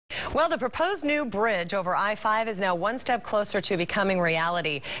Well, the proposed new bridge over I-5 is now one step closer to becoming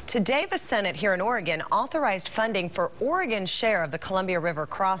reality. Today, the Senate here in Oregon authorized funding for Oregon's share of the Columbia River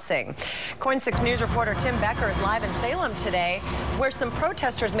crossing. KOIN 6 News reporter Tim Becker is live in Salem today, where some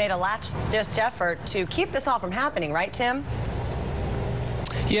protesters made a last-ditch effort to keep this all from happening, right, Tim?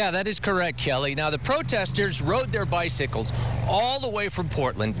 Yeah, that is correct, Kelly. Now, the protesters rode their bicycles all the way from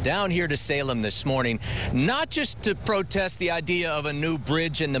Portland down here to Salem this morning, not just to protest the idea of a new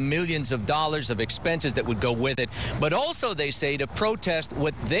bridge and the millions of dollars of expenses that would go with it, but also, they say, to protest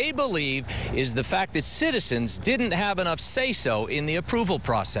what they believe is the fact that citizens didn't have enough say-so in the approval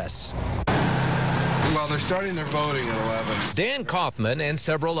process. Well, they're starting their voting at 11. Dan Kaufman and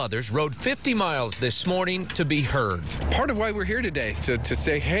several others rode 50 miles this morning to be heard. Part of why we're here today is to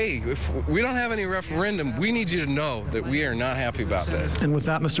say, hey, if we don't have any referendum, we need you to know that we are not happy about this. And with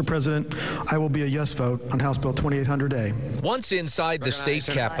that, Mr. President, I will be a yes vote on House Bill 2800A. Once inside the state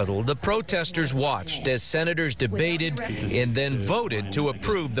capitol, the protesters watched as senators debated and then voted to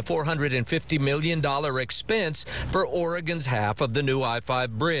approve the $450 million expense for Oregon's half of the new I-5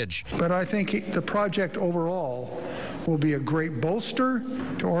 bridge. But I think the project overall will be a great bolster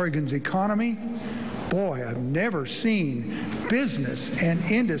to Oregon's economy. Boy, I've never seen business and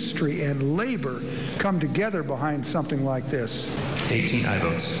industry and labor come together behind something like this. 18 aye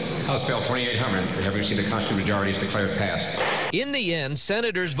votes. House Bill 2800, having received a constitutional majority, is declared passed. In the end,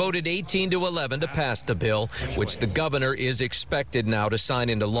 senators voted 18-11 to pass the bill, which the governor is expected now to sign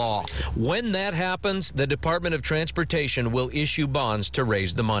into law. When that happens, the Department of Transportation will issue bonds to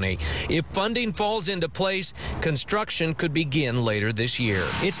raise the money. If funding falls into place, construction could begin later this year.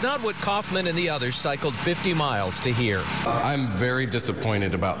 It's not what Kaufman and the others cycled 50 miles to hear. I'm very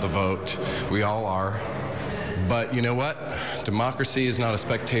disappointed about the vote. We all are. But you know what? Democracy is not a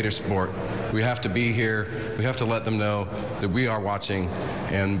spectator sport. We have to be here. We have to let them know that we are watching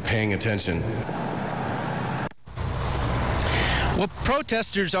and paying attention. Well,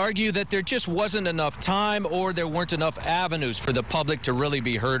 protesters argue that there just wasn't enough time or there weren't enough avenues for the public to really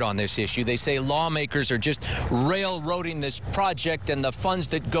be heard on this issue. They say lawmakers are just railroading this project and the funds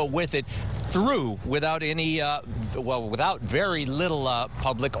that go with it through without any, without very little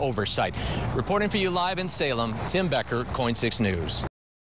public oversight. Reporting for you live in Salem, Tim Becker, KOIN 6 News.